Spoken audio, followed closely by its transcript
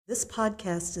This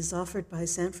podcast is offered by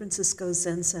San Francisco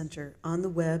Zen Center on the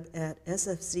web at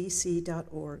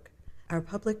sfzc.org. Our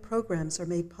public programs are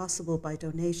made possible by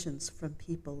donations from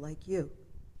people like you.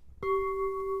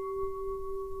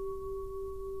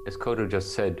 As Kodo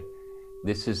just said,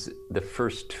 this is the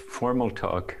first formal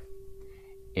talk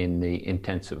in the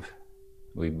intensive.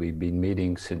 We've been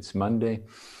meeting since Monday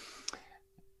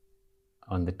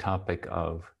on the topic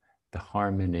of the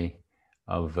harmony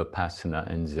of Vipassana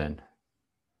and Zen.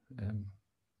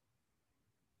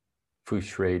 Fu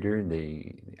Schrader,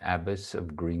 the abbess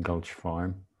of Green Gulch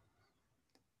Farm,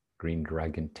 Green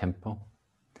Dragon Temple,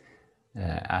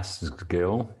 asks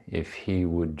Gil if he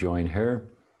would join her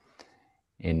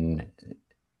in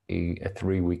a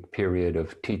 3-week period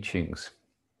of teachings.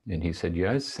 And he said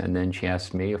yes, and then she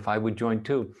asked me if I would join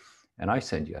too, and I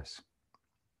said yes.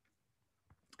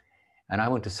 And I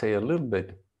want to say a little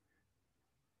bit,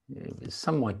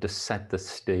 somewhat to set the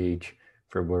stage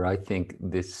for where I think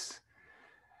this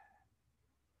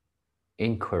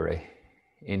inquiry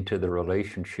into the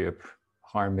relationship,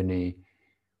 harmony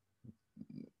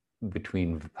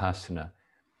between Vipassana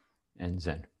and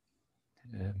Zen.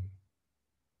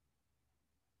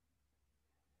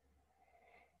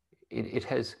 It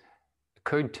has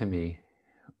occurred to me,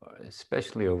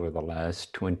 especially over the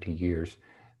last 20 years,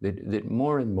 that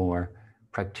more and more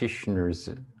practitioners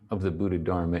of the Buddha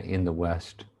Dharma in the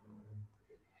West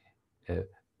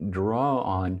draw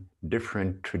on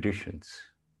different traditions.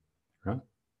 Right?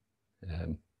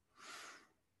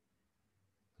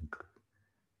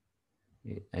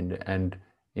 And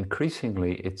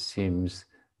increasingly it seems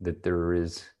that there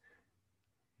is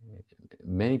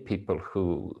many people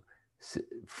who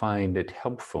find it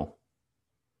helpful.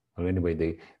 Well,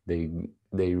 anyway, they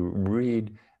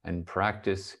read and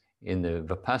practice in the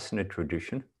Vipassana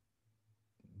tradition,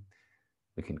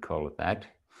 we can call it that,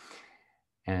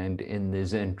 and in the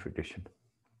Zen tradition.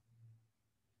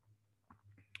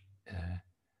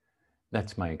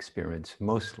 That's my experience,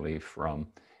 mostly from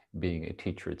being a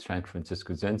teacher at San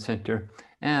Francisco Zen Center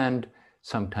and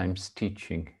sometimes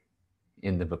teaching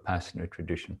in the Vipassana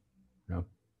tradition. You know?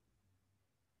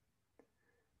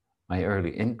 My early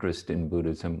interest in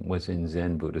Buddhism was in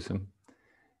Zen Buddhism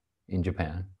in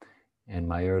Japan, and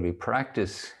my early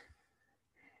practice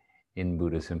in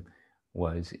Buddhism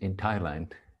was in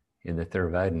Thailand in the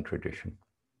Theravadan tradition.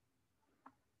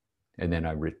 And then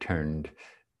I returned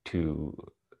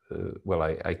to,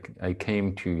 I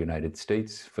came to United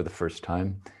States for the first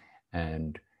time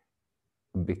and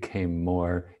became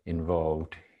more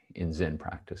involved in Zen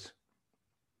practice.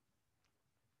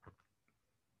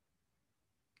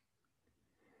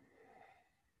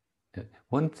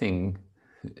 One thing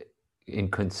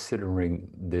in considering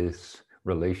this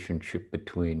relationship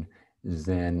between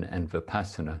Zen and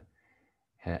Vipassana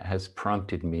has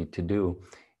prompted me to do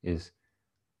is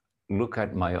look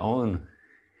at my own,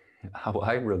 how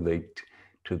I relate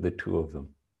to the two of them,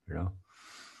 you know.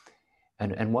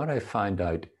 And what I found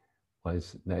out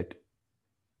was that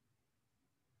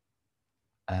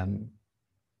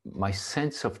my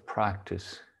sense of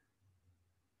practice,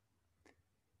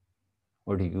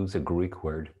 or to use a Greek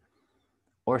word,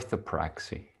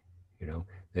 orthopraxy, you know,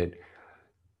 that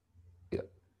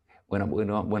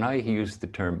when I use the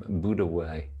term Buddha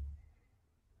way,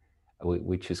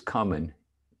 which is common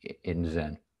in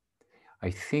Zen, I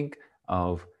think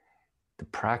of the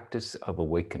practice of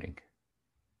awakening,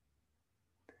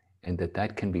 and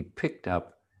that can be picked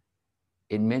up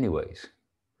in many ways,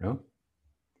 you know?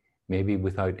 Maybe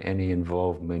without any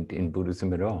involvement in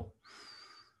Buddhism at all,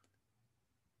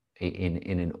 in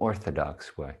an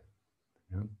orthodox way.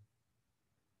 You know?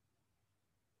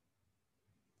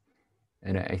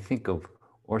 And I think of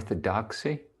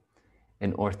orthodoxy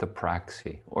and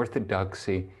orthopraxy.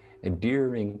 Orthodoxy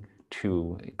adhering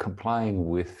to, complying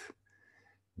with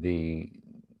the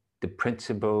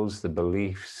principles, the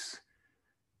beliefs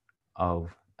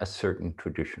of a certain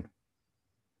tradition.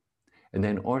 And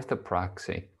then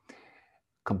orthopraxy,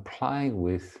 complying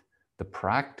with the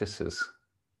practices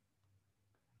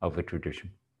of a tradition.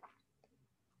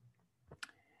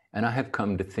 And I have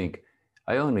come to think,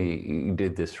 I only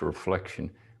did this reflection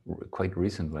quite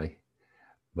recently,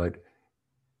 but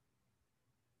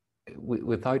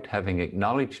without having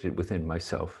acknowledged it within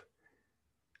myself,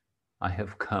 I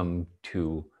have come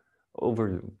to,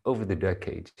 over the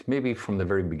decades, maybe from the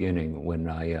very beginning when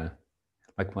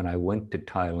like when I went to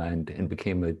Thailand and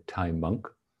became a Thai monk,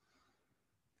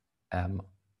 I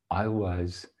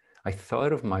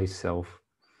thought of myself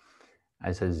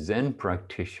as a Zen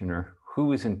practitioner who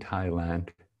was in Thailand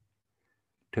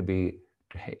to be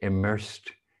immersed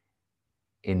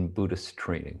in Buddhist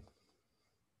training.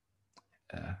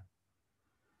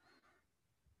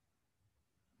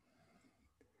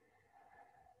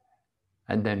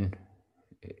 And then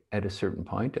at a certain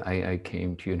point, I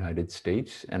came to United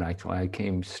States, and I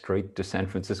came straight to San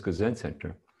Francisco Zen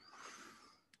Center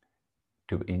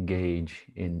to engage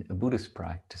in a Buddhist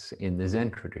practice in the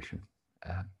Zen tradition.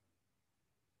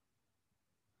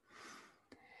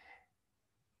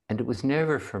 And it was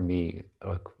never for me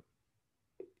like,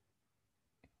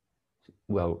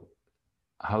 well,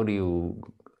 how do you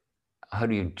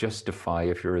justify,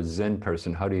 if you're a Zen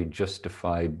person, how do you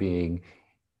justify being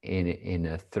in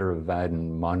a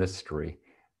Theravadan monastery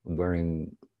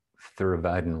wearing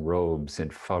Theravadan robes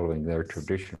and following their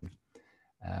tradition?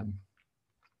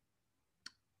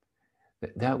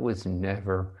 That was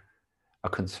never a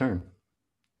concern.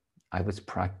 I was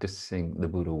practicing the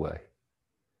Buddha way,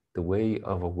 the way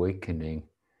of awakening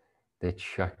that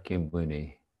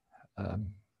Shakyamuni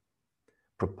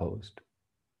proposed.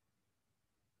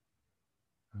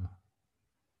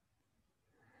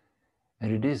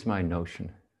 And it is my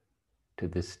notion to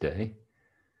this day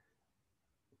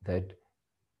that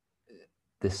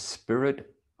the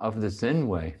spirit of the Zen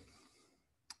way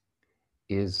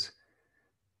is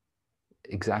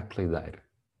exactly that.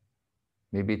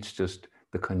 Maybe it's just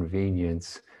the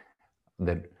convenience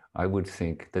that I would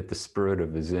think that the spirit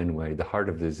of the Zen way, the heart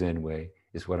of the Zen way,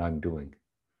 is what I'm doing.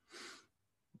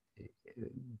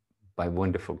 By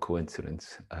wonderful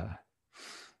coincidence.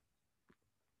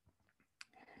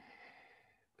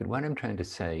 But what I'm trying to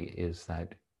say is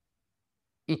that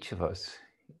each of us,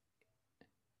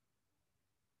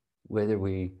 whether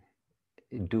we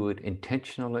do it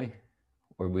intentionally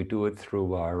or we do it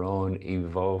through our own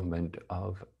evolvement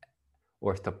of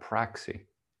orthopraxy,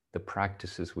 the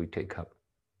practices we take up,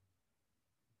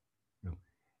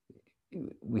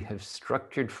 we have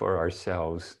structured for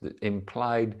ourselves,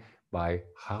 implied by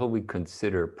how we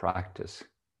consider practice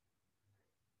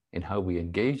and how we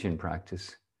engage in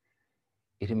practice,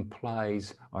 it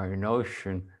implies our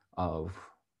notion of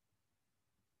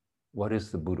what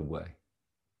is the Buddha way?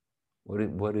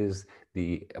 What is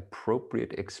the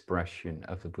appropriate expression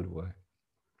of the Buddha way?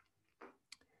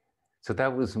 So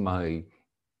that was my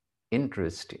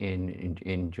interest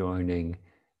in joining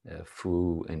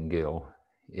Fu and Gil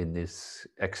in this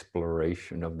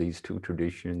exploration of these two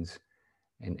traditions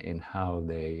and how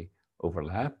they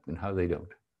overlap and how they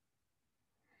don't.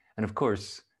 And of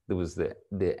course, there was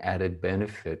the added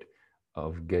benefit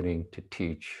of getting to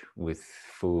teach with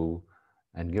Fu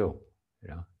and Gil,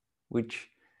 which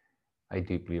I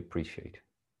deeply appreciate.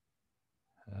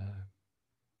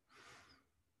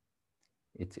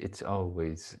 It's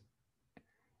always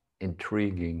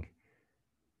intriguing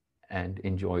and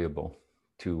enjoyable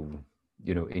to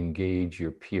engage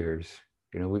your peers.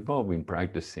 We've all been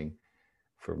practicing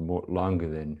for longer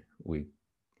than we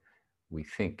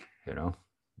think.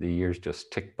 The years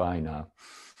just tick by now.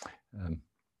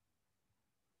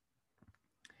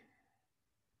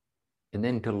 And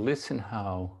then to listen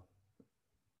how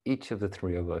each of the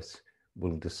three of us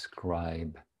will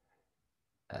describe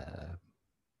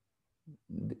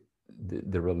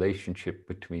the relationship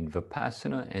between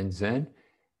Vipassana and Zen.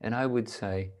 And I would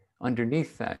say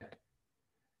underneath that,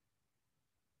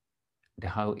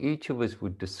 how each of us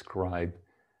would describe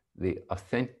the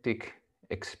authentic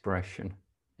expression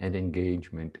and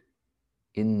engagement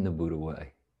in the Buddha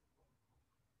way,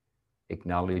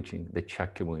 acknowledging that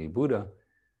Shakyamuni Buddha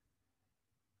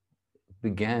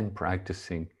began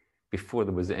practicing before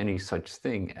there was any such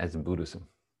thing as Buddhism.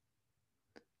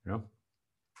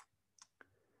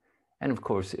 And of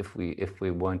course, if we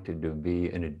wanted to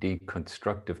be in a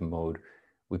deconstructive mode,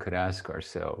 we could ask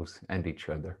ourselves and each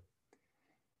other,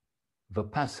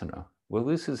 Vipassana, well,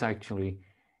 this is actually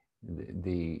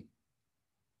the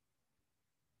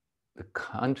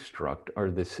construct or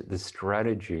the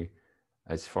strategy,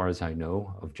 as far as I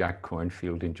know, of Jack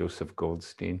Kornfield and Joseph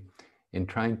Goldstein in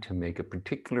trying to make a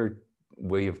particular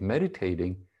way of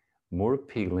meditating more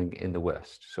appealing in the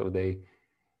West. So they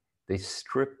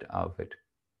stripped of it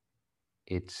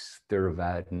its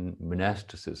Theravadan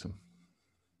monasticism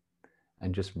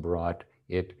and just brought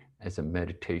it as a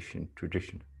meditation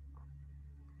tradition.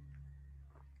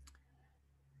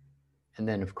 And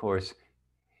then, of course,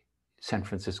 San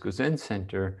Francisco Zen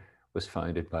Center was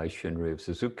founded by Shinryu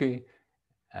Suzuki,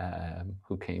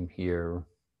 who came here,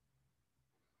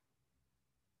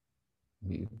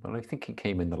 well, I think he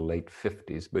came in the late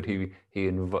 50s, but he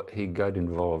got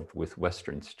involved with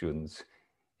Western students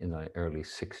in the early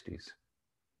 60s.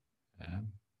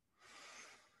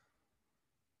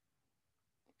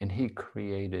 And he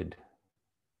created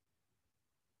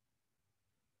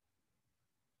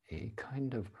a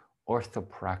kind of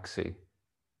orthopraxy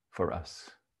for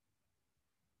us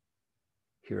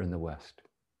here in the West.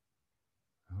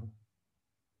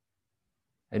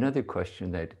 Another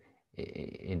question that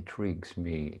intrigues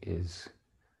me is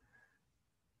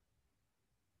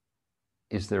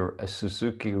there a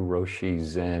Suzuki Roshi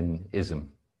Zen-ism?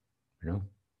 You know?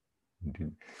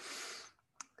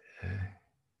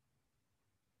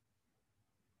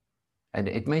 And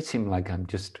it may seem like I'm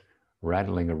just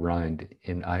rattling around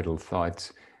in idle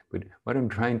thoughts, but what I'm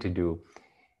trying to do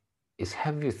is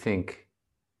have you think,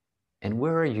 and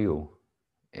where are you?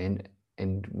 And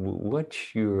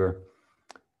what's your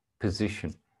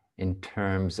position in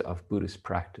terms of Buddhist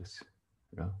practice?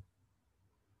 You know?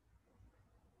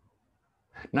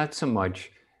 Not so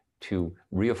much to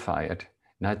reify it,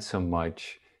 not so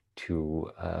much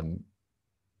to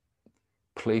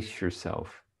place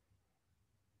yourself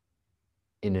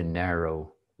in a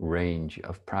narrow range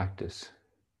of practice,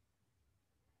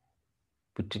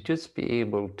 but to just be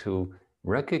able to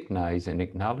recognize and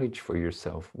acknowledge for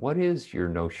yourself, what is your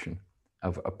notion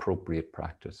of appropriate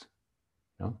practice?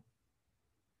 No?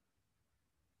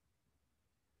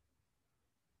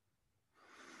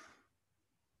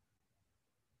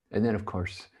 And then, of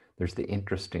course, there's the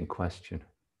interesting question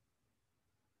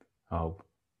of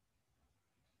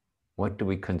what do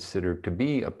we consider to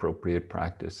be appropriate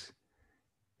practice?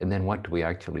 And then what do we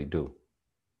actually do?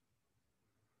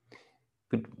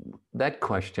 But that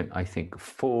question, I think,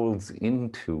 folds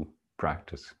into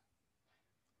practice.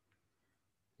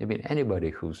 I mean,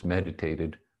 anybody who's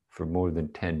meditated for more than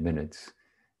 10 minutes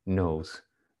knows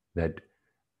that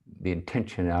the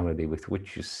intentionality with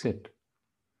which you sit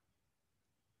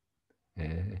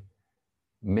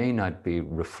may not be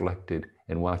reflected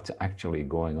in what's actually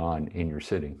going on in your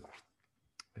sitting.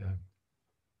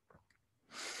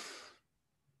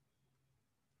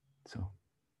 So,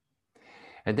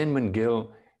 and then when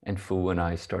Gil and Fu and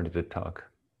I started to talk,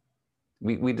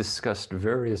 we discussed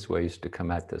various ways to come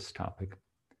at this topic.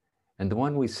 And the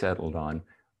one we settled on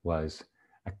was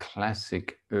a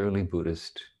classic early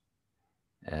Buddhist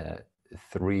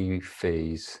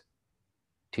three-phase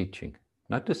teaching.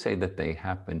 Not to say that they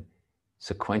happen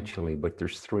sequentially, but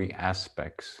there's three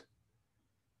aspects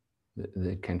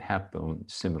that can happen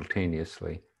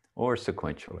simultaneously or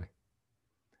sequentially.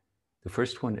 The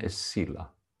first one is sila,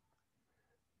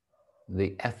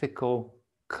 the ethical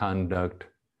conduct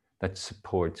that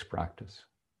supports practice.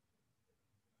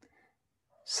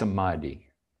 Samadhi,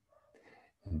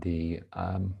 the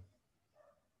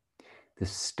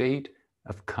state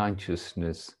of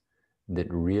consciousness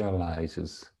that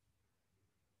realizes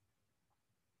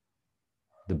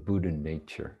the Buddha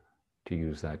nature, to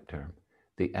use that term,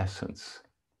 the essence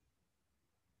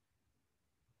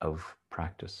of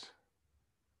practice,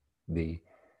 the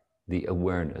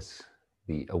awareness,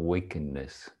 the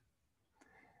awakenedness.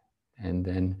 And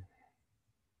then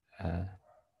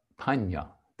panya,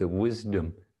 the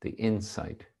wisdom, the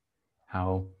insight,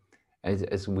 how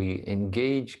as we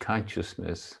engage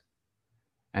consciousness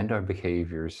and our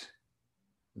behaviors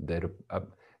that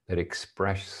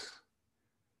express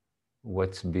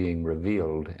what's being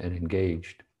revealed and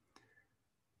engaged,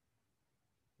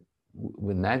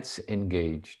 when that's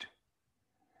engaged,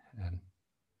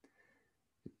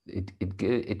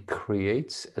 it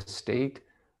creates a state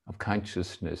of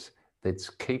consciousness that's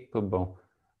capable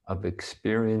of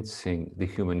experiencing the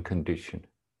human condition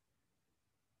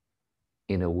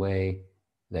in a way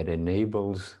that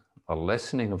enables a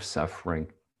lessening of suffering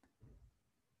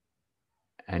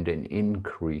and an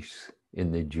increase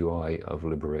in the joy of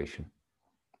liberation.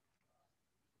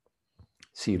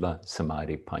 Sila,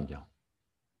 Samadhi, Panya.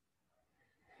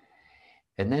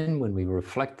 And then when we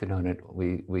reflected on it,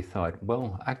 we thought,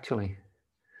 well, actually,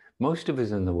 most of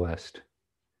us in the West,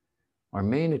 our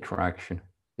main attraction,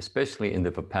 especially in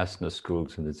the Vipassana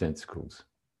schools and the Zen schools,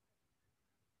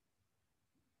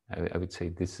 I would say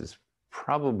this is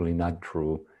probably not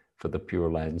true for the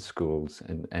Pure Land schools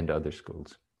and other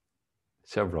schools,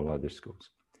 several other schools.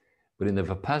 But in the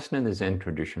Vipassana and the Zen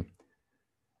tradition,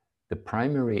 the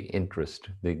primary interest,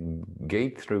 the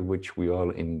gate through which we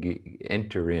all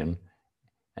enter in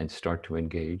and start to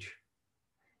engage,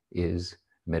 is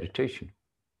meditation,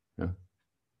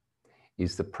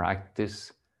 is the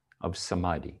practice of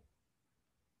samadhi.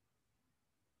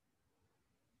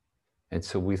 And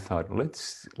so we thought,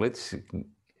 let's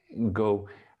go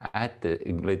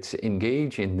let's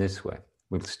engage in this way.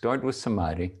 We'll start with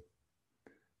samadhi,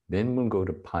 then we'll go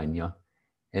to panya,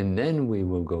 and then we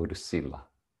will go to sila.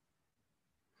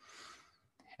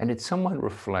 And it somewhat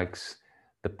reflects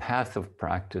the path of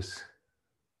practice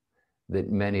that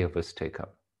many of us take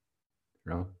up,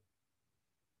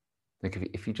 Like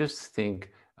if you just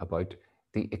think about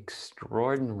the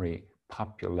extraordinary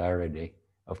popularity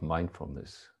of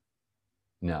mindfulness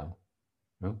now,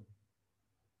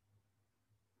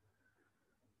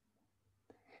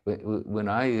 When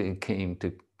I came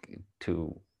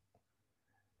to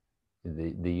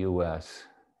the U.S.,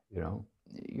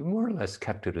 you more or less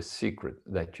kept it a secret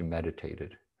that you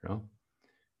meditated. It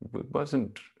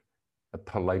wasn't a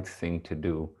polite thing to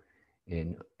do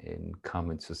in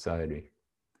common society.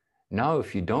 Now,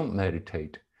 if you don't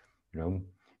meditate,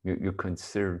 you're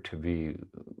considered to be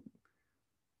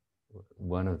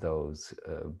one of those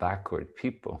backward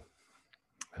people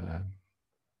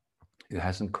who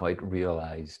hasn't quite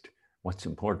realized what's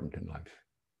important in life,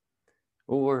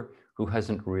 or who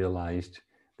hasn't realized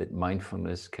that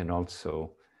mindfulness can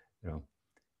also,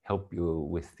 help you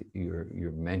with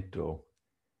your mental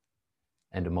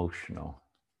and emotional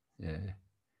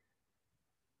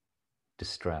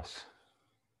distress.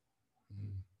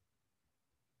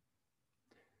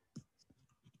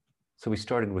 So we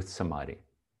started with samadhi,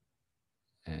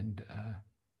 and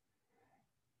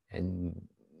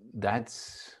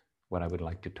that's what I would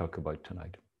like to talk about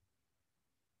tonight.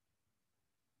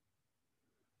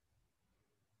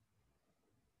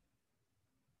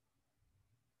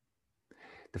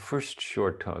 The first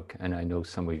short talk, and I know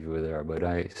some of you were there, but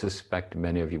I suspect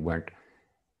many of you weren't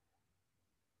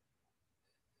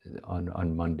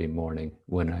on Monday morning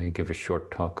when I give a short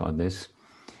talk on this.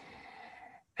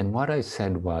 And what I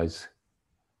said was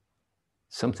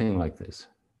something like this.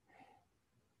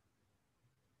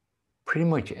 Pretty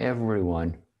much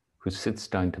everyone who sits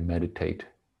down to meditate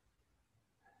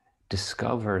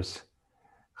discovers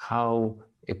how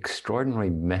extraordinarily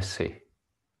messy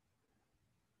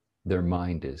their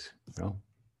mind is.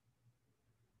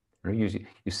 You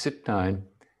sit down.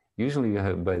 Usually,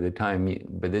 by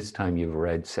this time you've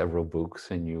read several books,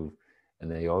 and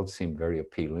they all seem very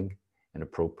appealing and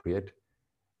appropriate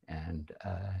and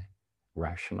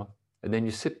rational. And then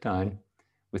you sit down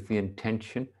with the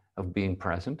intention of being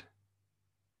present,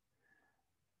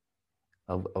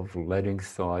 of letting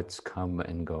thoughts come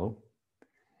and go,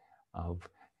 of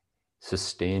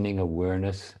sustaining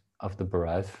awareness of the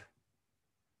breath,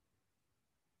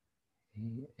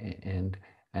 and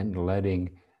letting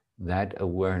that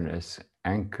awareness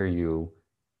anchor you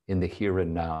in the here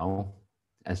and now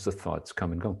as the thoughts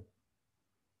come and go.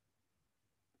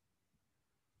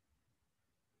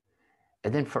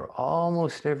 And then for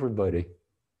almost everybody,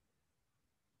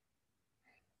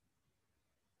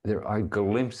 there are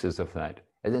glimpses of that.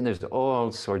 And then there's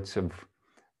all sorts of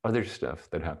other stuff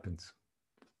that happens.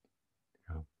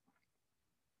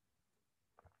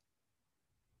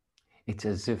 It's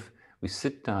as if we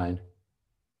sit down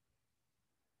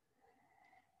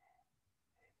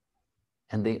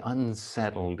and the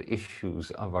unsettled issues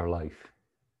of our life,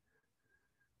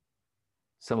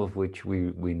 some of which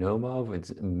we know of,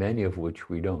 and many of which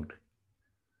we don't.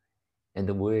 And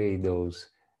the way those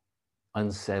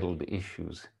unsettled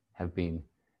issues have been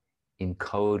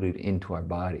encoded into our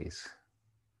bodies,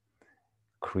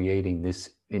 creating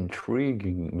this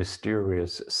intriguing,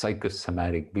 mysterious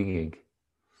psychosomatic being.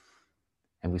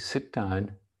 And we sit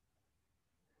down,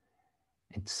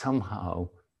 and somehow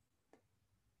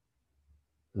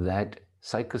that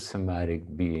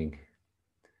psychosomatic being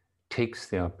takes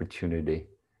the opportunity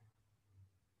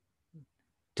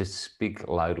to speak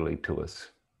loudly to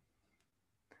us,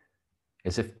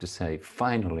 as if to say,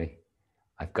 finally,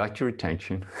 I've got your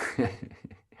attention,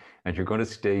 and you're going to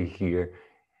stay here,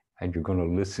 and you're going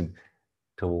to listen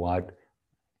to what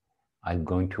I'm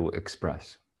going to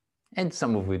express. And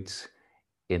some of it's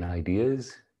in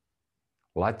ideas,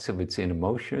 lots of it's in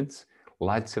emotions,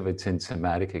 lots of it's in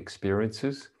somatic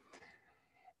experiences,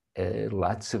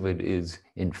 lots of it is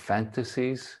in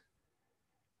fantasies,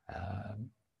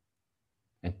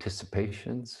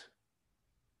 anticipations,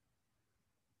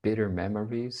 bitter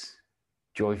memories,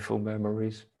 joyful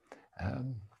memories.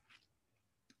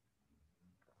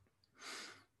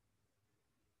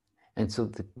 And so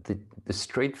the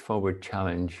straightforward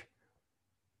challenge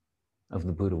of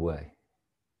the Buddha way,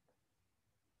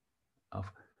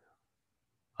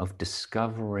 of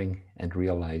discovering and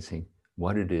realizing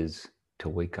what it is to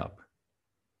wake up.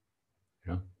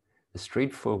 The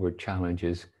straightforward challenge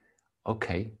is,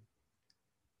 okay,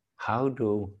 how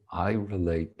do I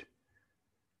relate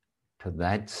to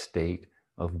that state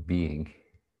of being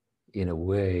in a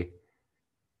way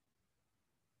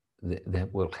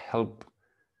that will help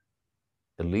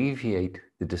alleviate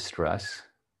the distress,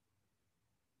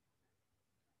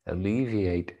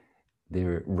 alleviate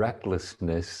the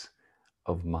recklessness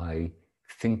of my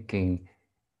thinking,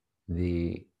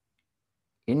 the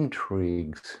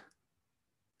intrigues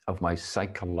of my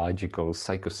psychological,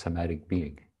 psychosomatic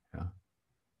being.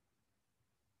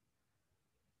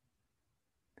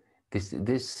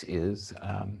 This is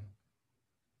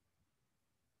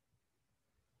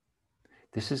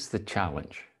This is the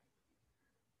challenge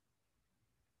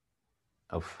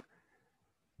of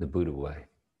the Buddha way.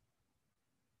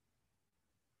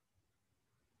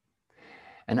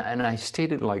 And I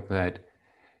state it like that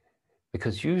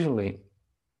because usually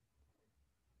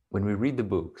when we read the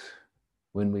books,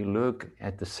 when we look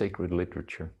at the sacred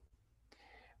literature,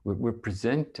 we're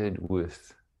presented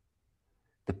with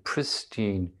the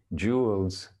pristine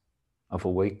jewels of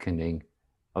awakening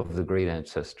of the great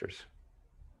ancestors.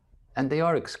 And they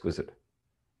are exquisite.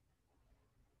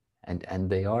 And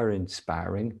they are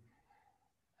inspiring.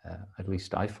 At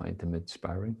least I find them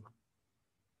inspiring.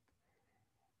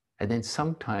 And then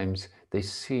sometimes they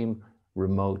seem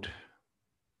remote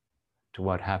to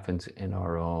what happens in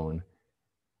our own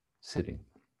sitting.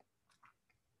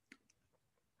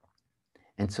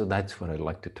 And so that's what I'd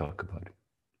like to talk about.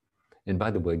 And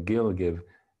by the way, Gil gave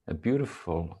a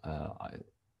beautiful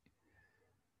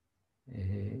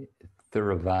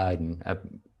Theravada,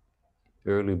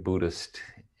 early Buddhist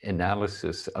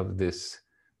analysis of this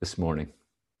morning.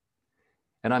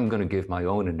 And I'm going to give my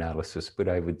own analysis, but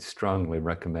I would strongly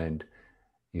recommend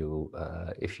you,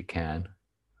 if you can,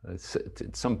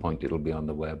 at some point it'll be on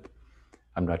the web.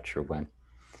 I'm not sure when,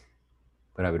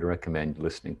 but I would recommend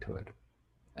listening to it.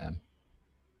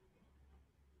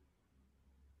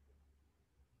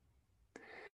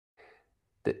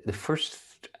 The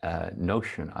first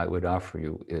notion I would offer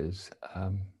you is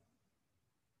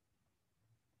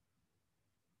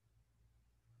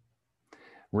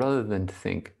rather than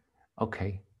think,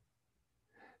 okay,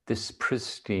 this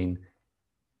pristine,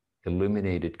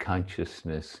 illuminated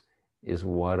consciousness is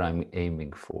what I'm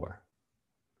aiming for,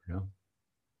 you know?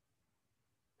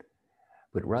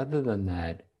 But rather than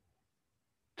that,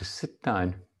 to sit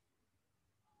down,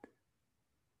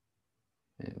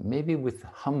 maybe with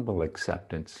humble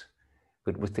acceptance,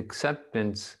 but with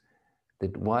acceptance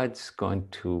that what's going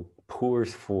to pour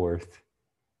forth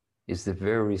is the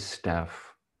very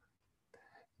stuff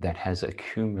that has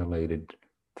accumulated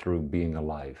through being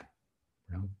alive.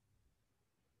 You know?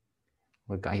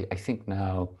 Look, I think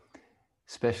now,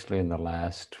 especially in the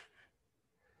last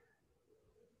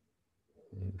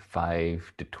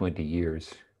 5 to 20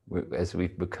 years, as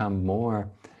we've become more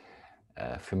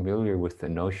familiar with the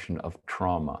notion of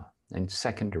trauma and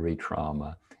secondary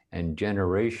trauma and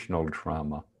generational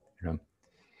trauma, you know,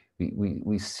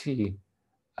 we see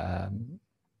that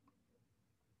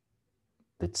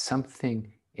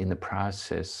something in the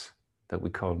process that we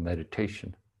call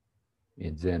meditation,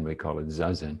 in Zen we call it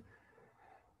zazen,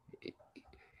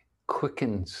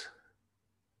 quickens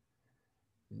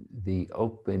the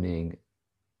opening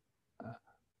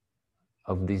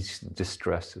of these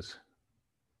distresses.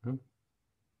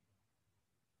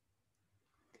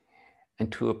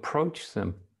 And to approach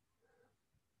them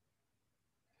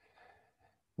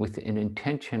with an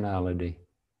intentionality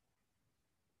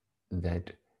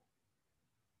that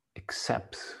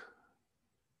accepts,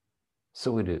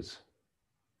 so it is.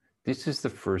 This is the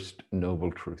first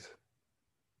noble truth,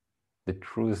 the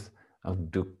truth of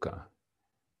dukkha,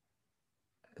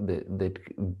 that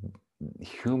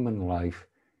human life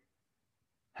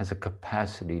has a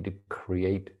capacity to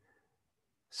create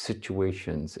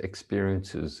situations,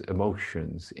 experiences,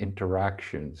 emotions,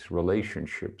 interactions,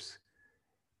 relationships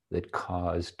that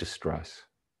cause distress,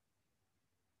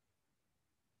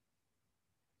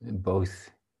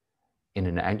 both in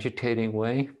an agitating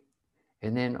way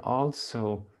and then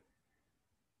also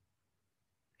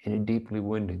in a deeply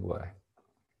wounding way.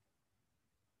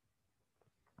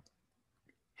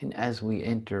 And as we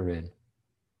entering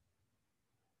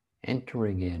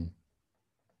in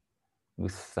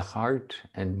with the heart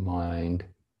and mind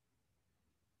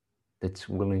that's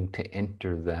willing to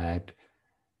enter that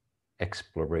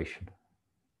exploration.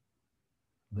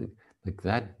 Like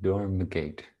that Dharma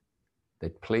gate,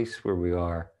 that place where we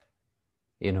are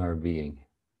in our being,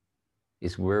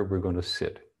 is where we're going to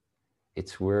sit.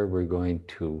 It's where we're going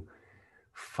to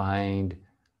find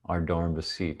our Dharma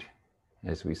seat,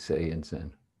 as we say in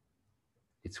Zen.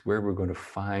 It's where we're going to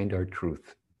find our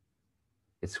truth.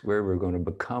 It's where we're going to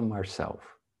become ourselves,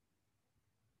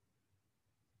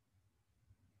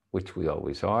 which we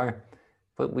always are,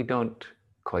 but we don't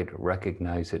quite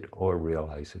recognize it or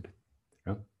realize it.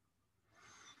 You know?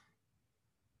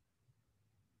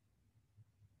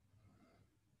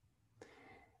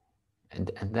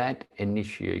 And that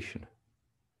initiation,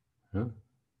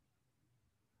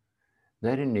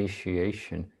 that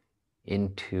initiation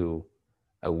into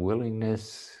a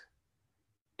willingness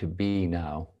to be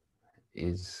now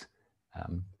is a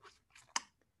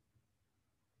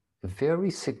very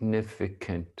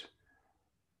significant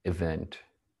event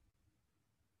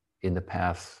in the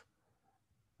path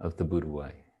of the Buddha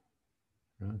way.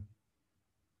 Right?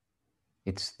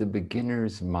 It's the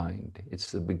beginner's mind.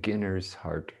 It's the beginner's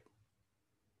heart.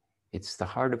 It's the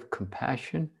heart of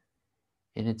compassion,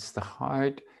 and it's the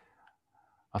heart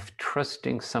of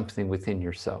trusting something within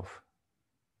yourself.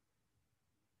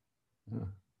 Yeah.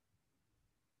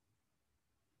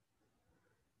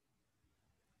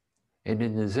 And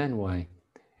in the Zen way,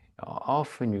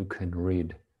 often you can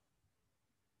read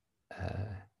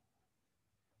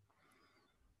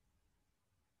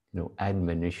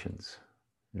admonitions.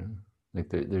 Like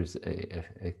there's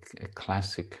a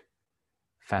classic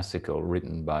fascicle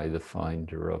written by the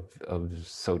founder of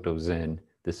Soto Zen,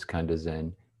 this kind of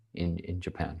Zen in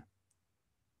Japan.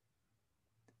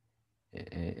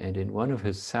 And in one of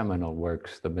his seminal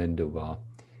works, the Mendoba,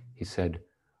 he said,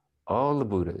 all the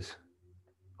Buddhas,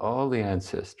 all the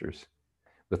ancestors,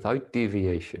 without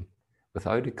deviation,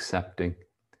 without accepting,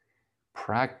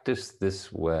 practice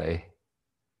this way,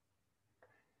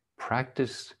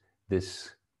 practice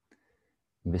this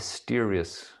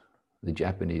mysterious, the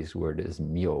Japanese word is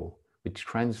myo, which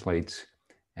translates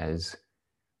as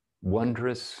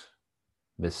wondrous,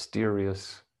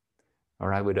 mysterious,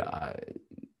 or I would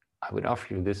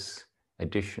offer you this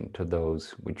addition to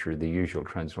those, which are the usual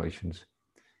translations,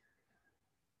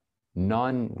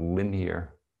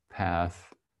 non-linear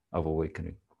path of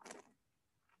awakening.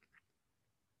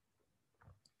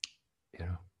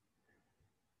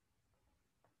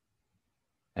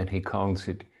 And he calls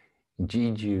it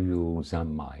Jijiyu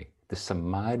Zammai, the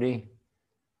samadhi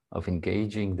of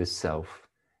engaging the self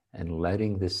and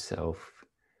letting the self,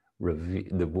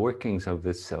 the workings of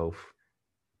the self,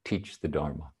 teach the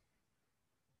Dharma.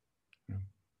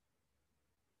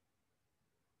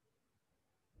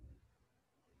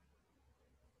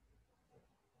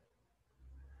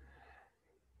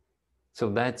 So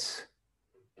that's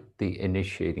the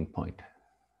initiating point.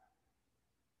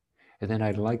 And then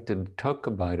I'd like to talk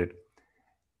about it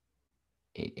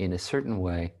in a certain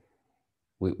way,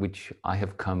 which I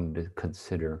have come to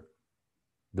consider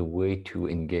the way to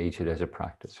engage it as a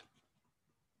practice.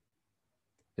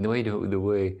 And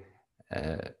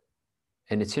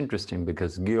and it's interesting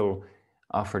because Gil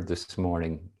offered this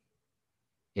morning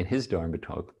in his Dharma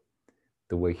talk,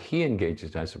 the way he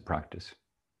engages as a practice.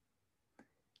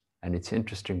 And it's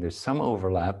interesting, there's some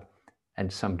overlap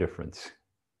and some difference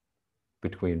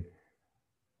between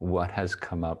what has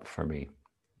come up for me.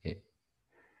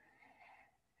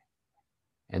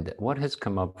 And what has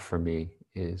come up for me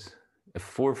is a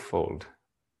fourfold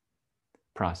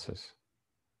process.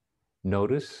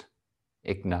 Notice,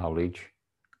 acknowledge,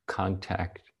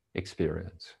 contact,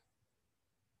 experience.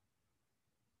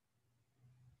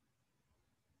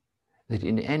 That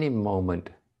in any moment,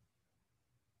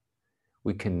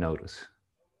 we can notice.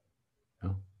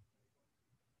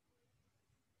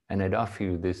 And I'd offer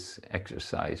you this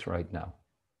exercise right now,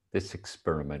 this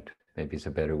experiment, maybe is a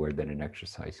better word than an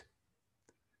exercise.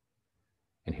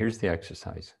 And here's the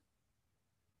exercise.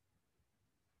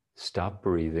 Stop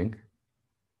breathing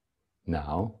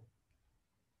now.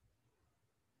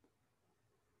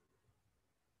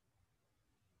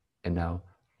 And now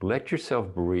let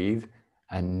yourself breathe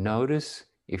and notice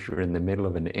if you're in the middle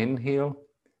of an inhale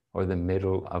or the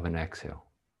middle of an exhale,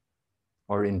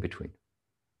 or in between.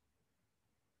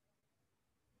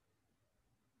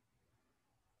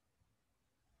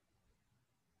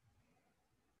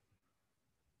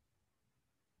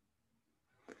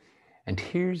 And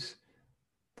here's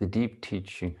the deep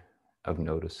teaching of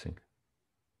noticing.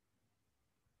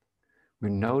 We're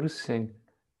noticing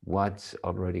what's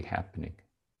already happening.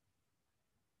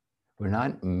 We're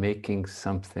not making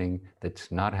something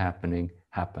that's not happening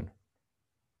happen.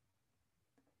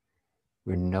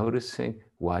 We're noticing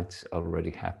what's already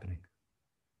happening.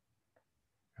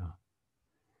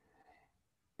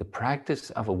 The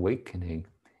practice of awakening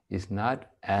is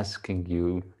not asking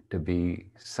you to be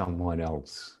someone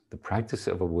else. The practice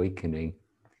of awakening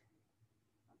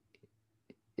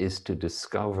is to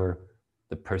discover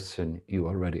the person you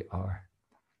already are.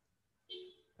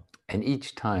 And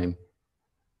each time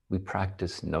we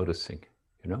practice noticing,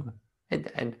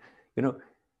 and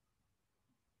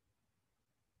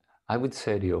I would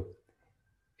say to you,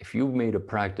 if you made a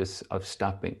practice of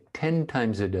stopping 10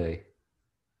 times a day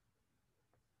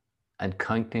and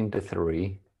counting to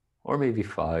 3 or maybe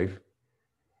 5,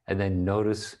 and then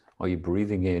notice, are you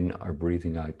breathing in or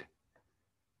breathing out?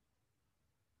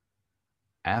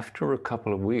 After a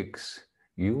couple of weeks,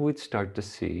 you would start to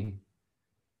see,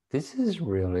 this is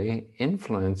really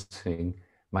influencing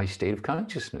my state of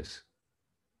consciousness.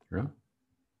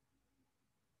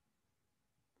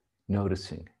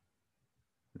 Noticing.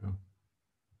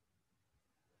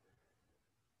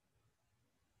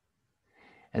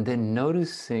 And then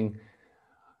noticing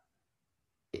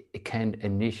it can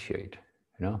initiate,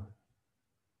 you know?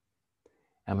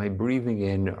 Am I breathing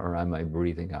in or am I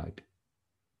breathing out?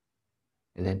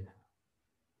 And then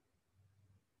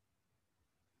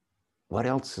what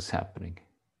else is happening?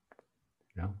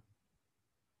 You know?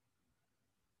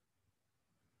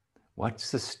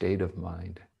 What's the state of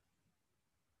mind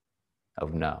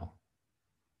of now?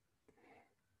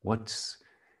 What's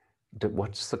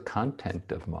the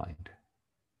content of mind?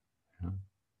 You know?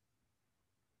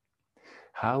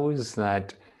 How is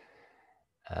that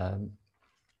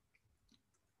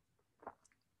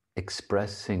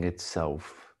expressing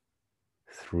itself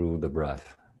through the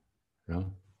breath? You know?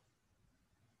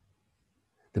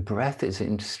 The breath is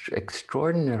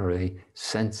extraordinarily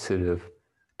sensitive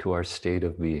to our state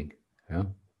of being. You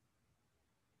know?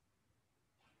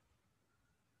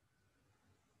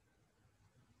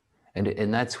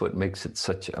 And that's what makes it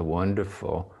such a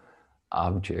wonderful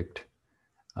object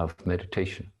of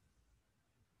meditation.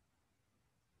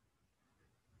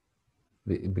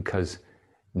 Because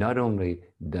not only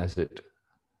does it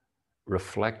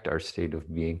reflect our state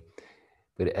of being,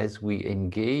 but as we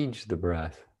engage the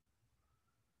breath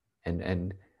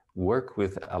and work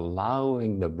with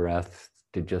allowing the breath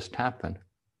to just happen,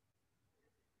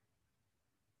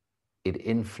 it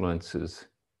influences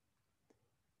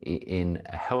in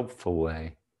a helpful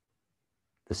way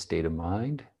the state of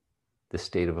mind, the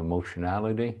state of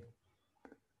emotionality,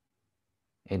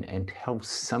 and helps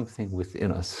something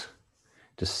within us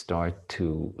to start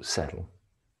to settle.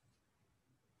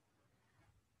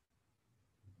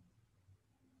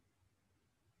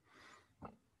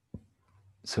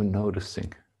 So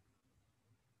noticing.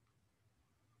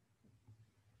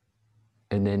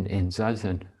 And then in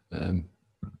Zazen,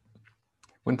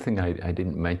 one thing I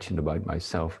didn't mention about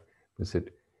myself was that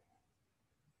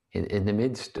in the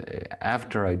midst,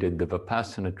 after I did the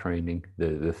Vipassana training,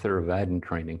 the Theravadan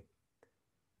training,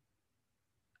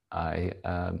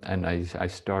 I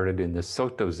started in the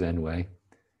Soto Zen way.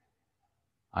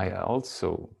 I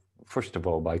also, first of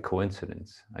all, by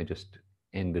coincidence, I just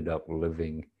ended up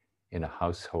living in a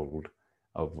household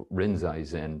of Rinzai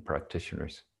Zen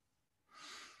practitioners.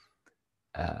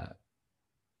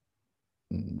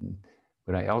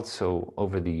 But I also,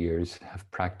 over the years, have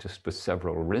practiced with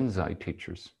several Rinzai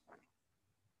teachers.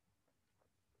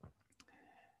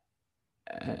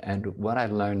 And what I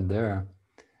learned there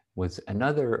was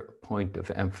another point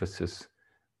of emphasis,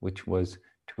 which was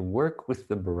to work with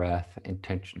the breath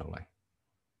intentionally.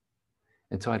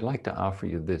 And so I'd like to offer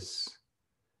you this.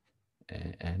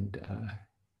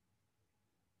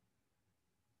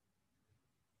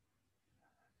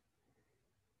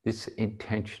 This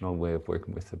intentional way of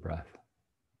working with the breath.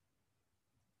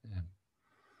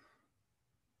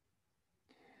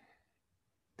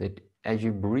 That as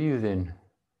you breathe in,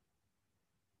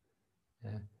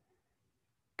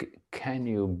 can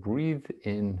you breathe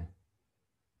in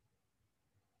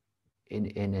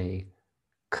a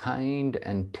kind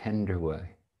and tender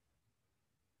way?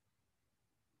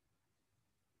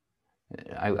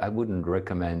 I wouldn't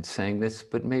recommend saying this,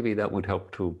 but maybe that would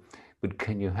help too. But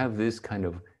can you have this kind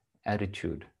of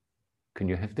attitude? Can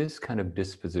you have this kind of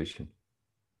disposition?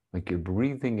 Like you're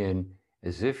breathing in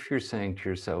as if you're saying to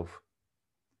yourself,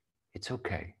 it's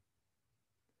okay.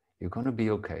 You're going to be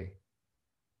okay.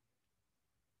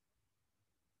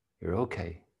 You're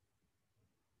okay.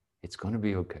 It's going to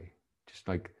be okay. Just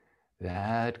like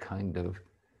that kind of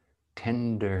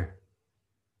tender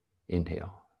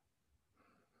inhale.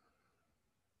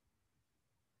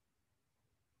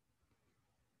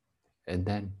 And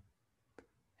then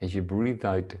as you breathe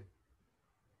out,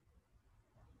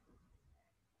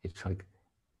 it's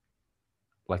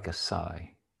like a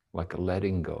sigh, like a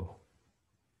letting go.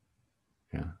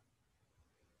 Yeah.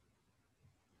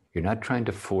 You're not trying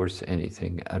to force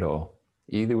anything at all,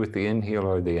 either with the inhale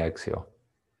or the exhale.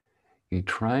 You're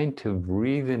trying to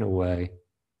breathe in a way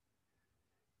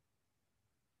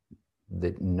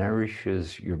that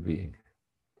nourishes your being.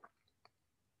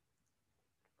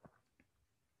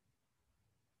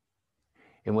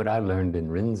 And what I learned in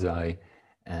Rinzai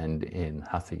and in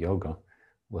Hatha Yoga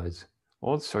was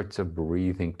all sorts of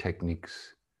breathing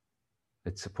techniques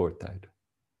that support that.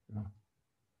 You know?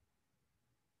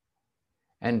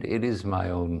 And it is my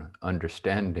own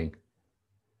understanding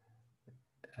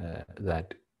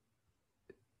that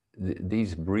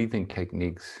these breathing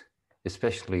techniques,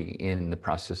 especially in the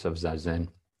process of Zazen,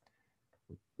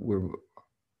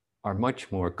 are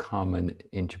much more common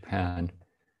in Japan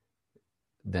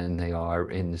than they are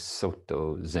in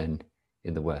Soto Zen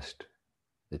in the West.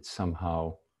 That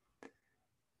somehow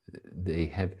they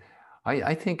have,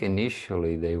 I think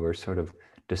initially they were sort of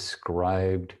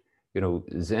described,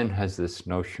 Zen has this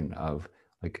notion of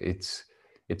like it's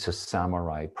a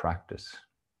samurai practice,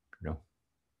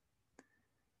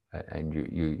 and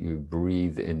you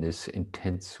breathe in this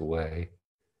intense way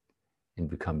and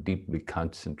become deeply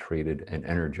concentrated and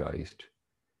energized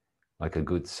like a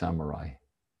good samurai.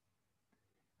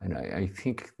 And I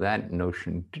think that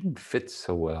notion didn't fit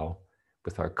so well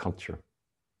with our culture.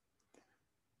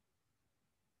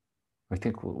 I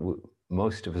think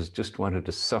most of us just wanted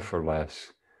to suffer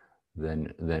less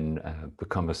than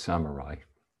become a samurai.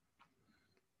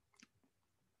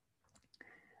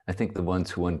 I think the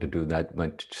ones who wanted to do that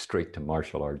went straight to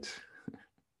martial arts.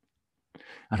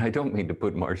 And I don't mean to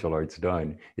put martial arts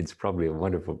down. It's probably a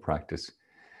wonderful practice.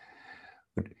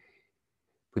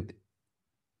 But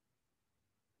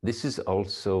this is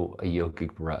also a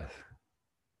yogic breath,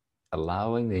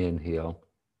 allowing the inhale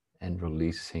and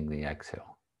releasing the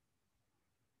exhale.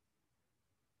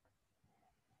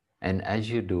 And as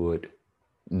you do it,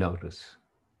 notice.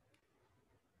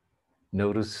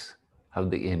 Notice how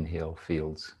the inhale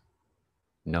feels.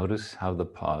 Notice how the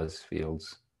pause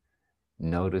feels.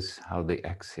 Notice how the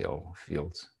exhale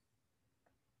feels.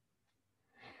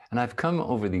 And I've come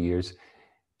over the years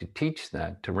to teach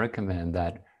that, to recommend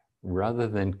that, rather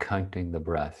than counting the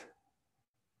breath.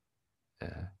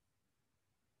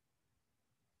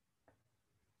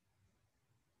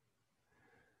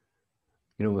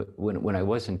 When I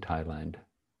was in Thailand,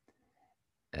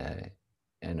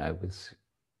 and I was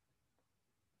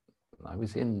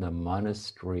in the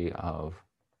monastery of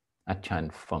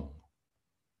Achan Phung.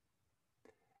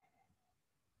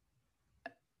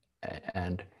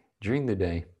 And during the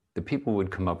day, the people would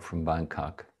come up from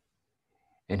Bangkok,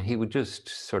 and he would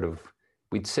just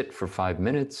we'd sit for 5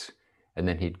 minutes, and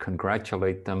then he'd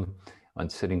congratulate them on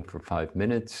sitting for 5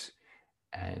 minutes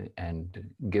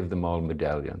and give them all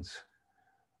medallions,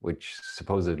 which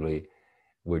supposedly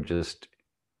were just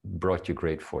brought you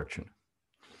great fortune.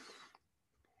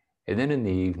 And then in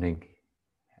the evening,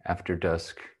 after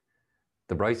dusk,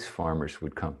 the rice farmers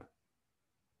would come.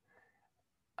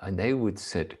 And they would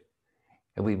sit,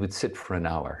 and we would sit for an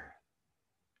hour.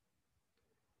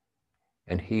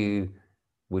 And he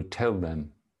would tell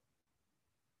them,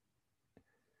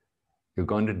 you're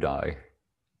going to die.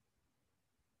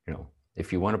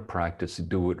 If you want to practice,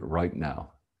 do it right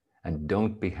now. And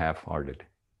don't be half-hearted.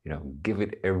 Give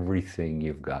it everything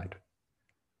you've got.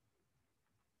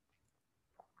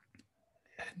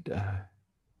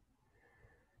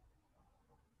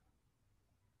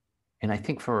 And I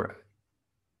think for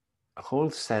a whole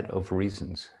set of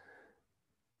reasons,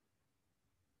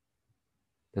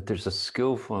 that there's a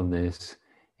skillfulness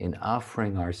in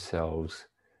offering ourselves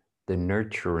the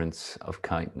nurturance of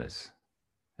kindness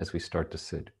as we start to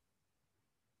sit.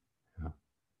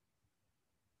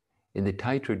 In the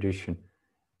Thai tradition,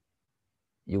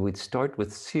 you would start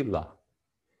with sila,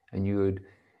 and you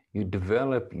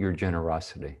develop your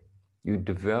generosity. You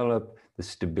develop the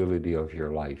stability of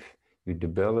your life. You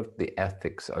develop the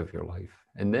ethics of your life.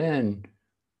 And then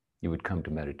you would come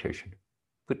to meditation.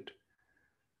 But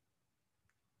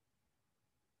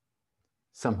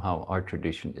somehow our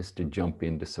tradition is to jump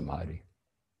into samadhi.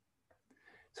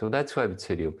 So that's why I would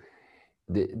say to you,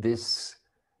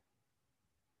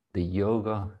 the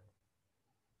yoga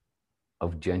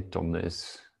of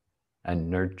gentleness and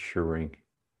nurturing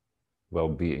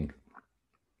well-being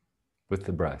with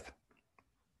the breath.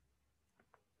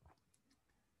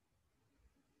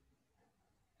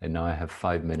 And now I have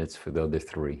 5 minutes for the other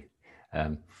three.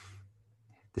 The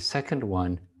second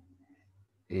one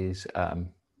is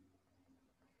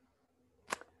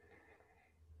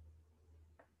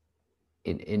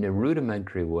in a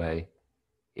rudimentary way,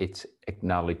 it's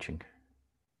acknowledging.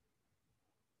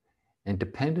 And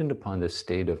dependent upon the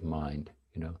state of mind,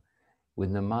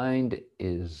 when the mind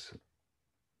is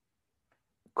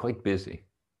quite busy,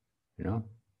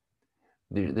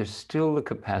 there's still the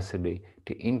capacity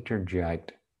to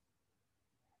interject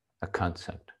a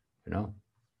concept,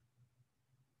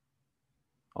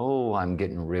 Oh, I'm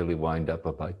getting really wound up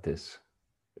about this,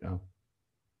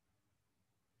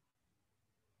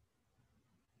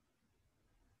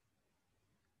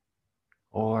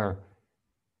 Or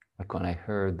like when I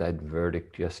heard that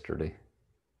verdict yesterday,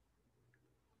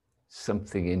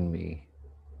 something in me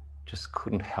just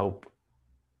couldn't help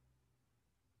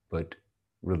but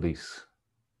release,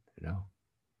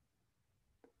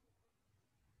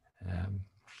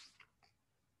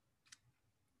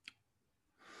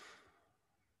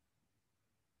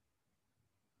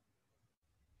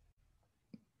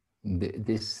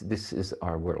 This is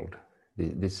our world.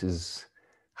 This is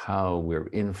how we're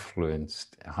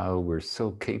influenced, how we're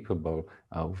so capable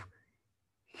of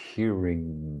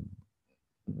hearing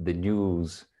the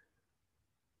news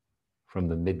from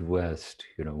the Midwest,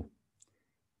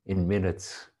 in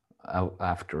minutes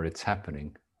after it's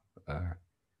happening,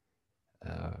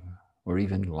 or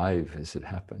even live as it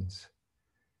happens.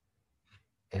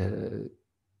 I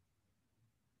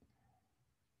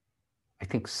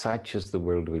think such is the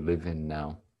world we live in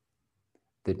now,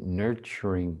 that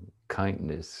nurturing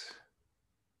kindness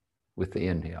with the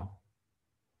inhale,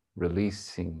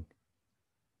 releasing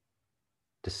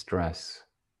distress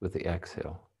with the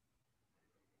exhale,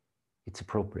 it's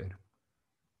appropriate.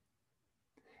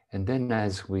 And then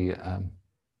as we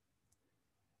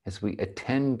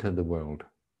attend to the world,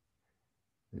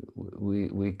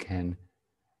 we can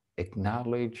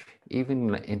acknowledge,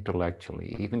 even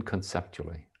intellectually, even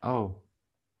conceptually, oh,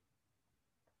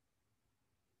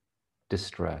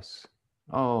 distress,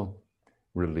 oh,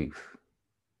 relief,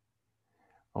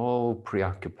 oh,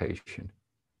 preoccupation,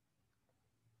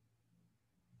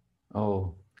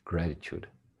 oh, gratitude.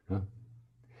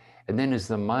 And then as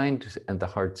the mind and the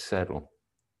heart settle,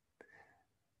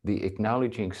 the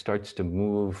acknowledging starts to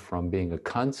move from being a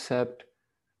concept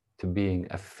to being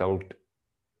a felt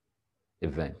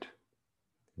event,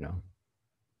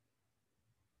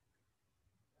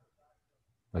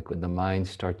 Like when the mind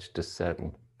starts to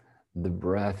settle, the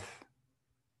breath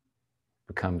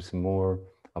becomes more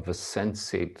of a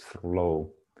sensate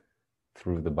flow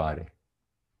through the body.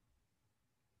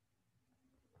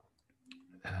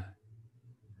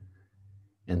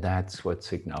 And that's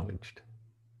what's acknowledged.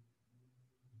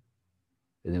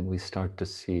 And then we start to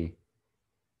see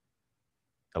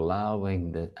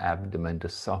allowing the abdomen to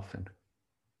soften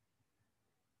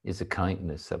is a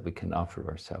kindness that we can offer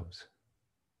ourselves.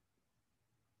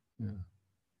 Yeah.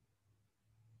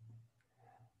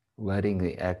 Letting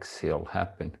the exhale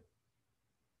happen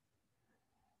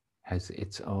has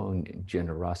its own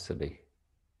generosity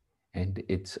and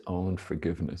its own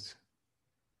forgiveness.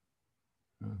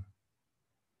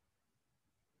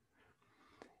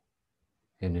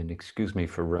 And then excuse me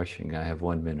for rushing, I have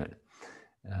 1 minute.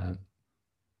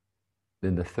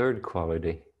 Then the third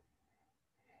quality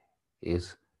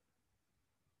is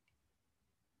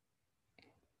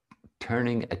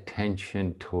turning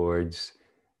attention towards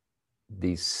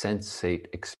these sensate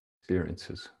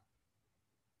experiences.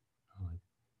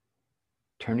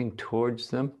 Turning towards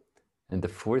them, and the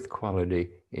fourth quality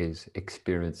is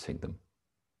experiencing them.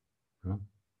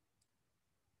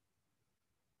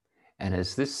 And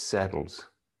as this settles,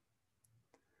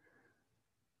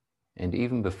 and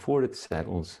even before it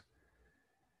settles,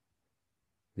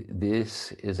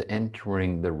 this is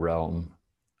entering the realm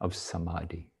of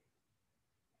samadhi.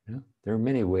 There are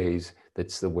many ways that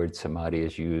the word samadhi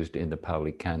is used in the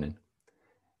Pali Canon.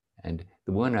 And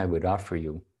the one I would offer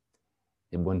you,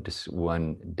 in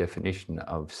one definition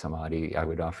of samadhi I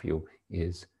would offer you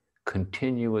is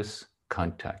continuous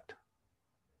contact.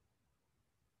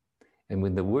 And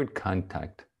with the word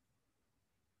contact,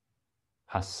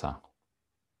 hassa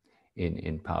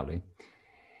in Pali,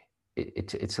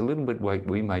 it's a little bit what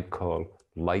we might call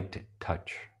light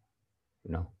touch,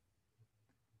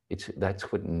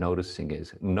 That's what noticing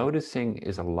is. Noticing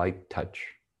is a light touch.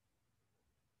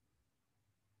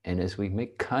 And as we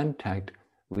make contact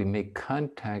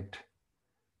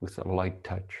with a light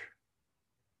touch.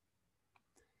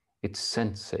 It's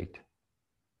sensate.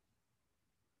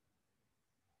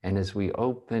 And as we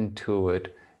open to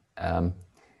it,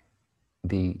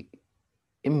 the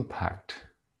impact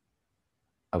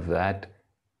of that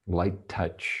light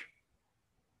touch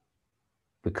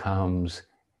becomes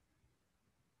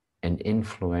an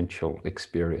influential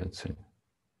experiencing.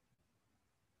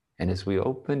 And as we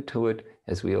open to it,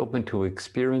 as we open to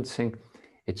experiencing,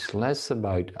 it's less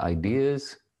about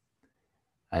ideas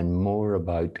and more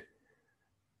about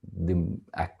the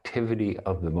activity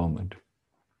of the moment.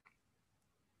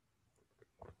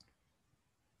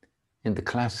 And the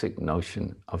classic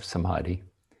notion of samadhi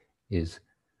is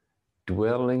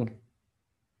dwelling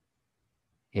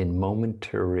in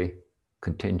momentary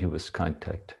continuous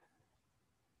contact.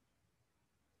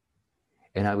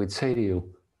 And I would say to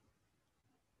you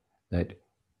that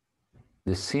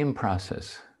the same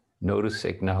process, notice,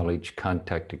 acknowledge,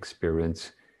 contact,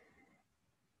 experience,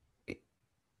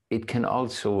 it can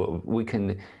also, we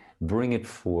can bring it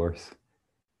forth.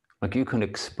 Like you can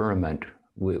experiment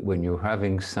when you're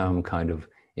having some kind of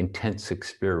intense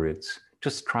experience,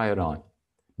 just try it on.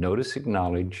 Notice,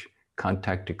 acknowledge,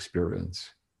 contact,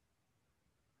 experience.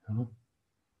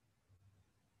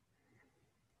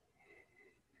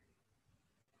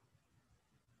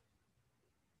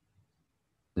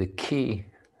 The key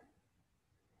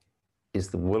is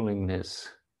the willingness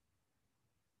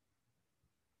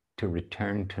to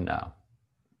return to now,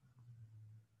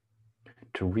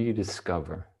 to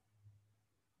rediscover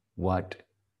what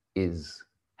is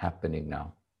happening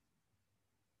now.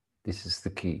 This is the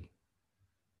key.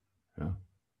 You know?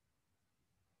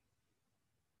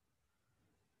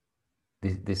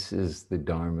 This is the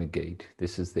Dharma gate.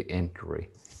 This is the entry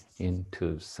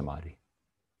into Samadhi.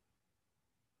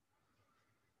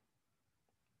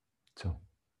 So,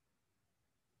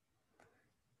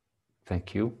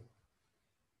 thank you.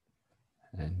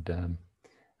 And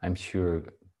I'm sure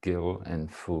Gil and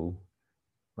Fu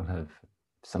will have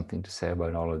something to say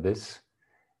about all of this.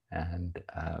 And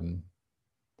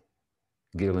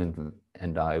Gil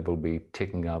and I will be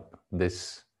taking up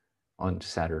this on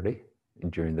Saturday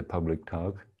during the public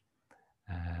talk.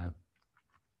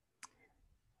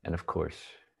 And of course,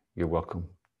 you're welcome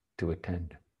to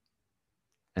attend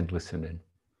and listen in.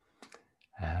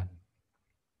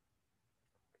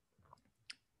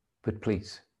 But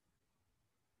please,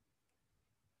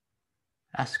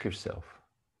 ask yourself,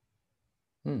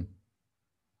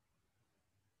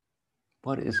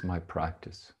 what is my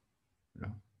practice? You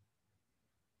know?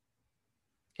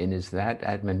 And is that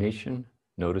admonition,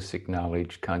 notice,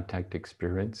 acknowledge, contact,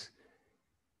 experience,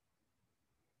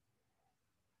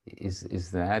 is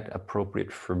that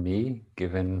appropriate for me,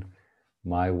 given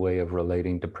my way of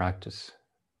relating to practice?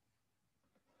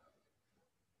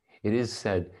 It is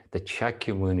said that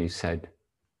Shakyamuni said,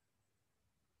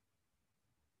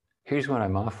 here's what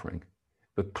I'm offering,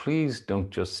 but please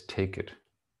don't just take it.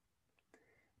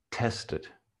 Test it.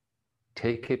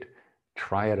 Take it,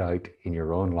 try it out in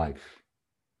your own life.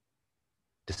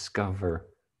 Discover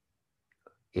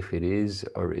if it is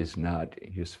or is not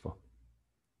useful.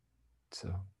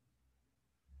 So,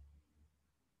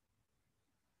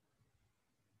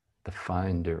 the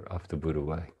finder of the Buddha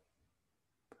way.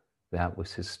 That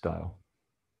was his style.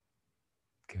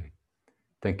 Okay.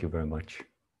 Thank you very much.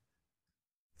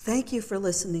 Thank you for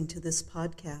listening to this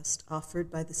podcast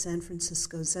offered by the San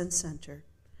Francisco Zen Center.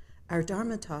 Our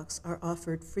Dharma talks are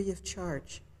offered free of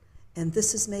charge, and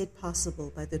this is made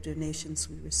possible by the donations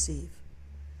we receive.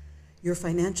 Your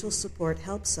financial support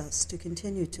helps us to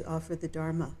continue to offer the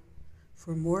Dharma.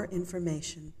 For more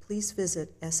information, please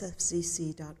visit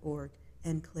sfzc.org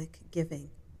and click Giving.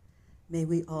 May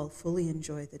we all fully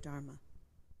enjoy the Dharma.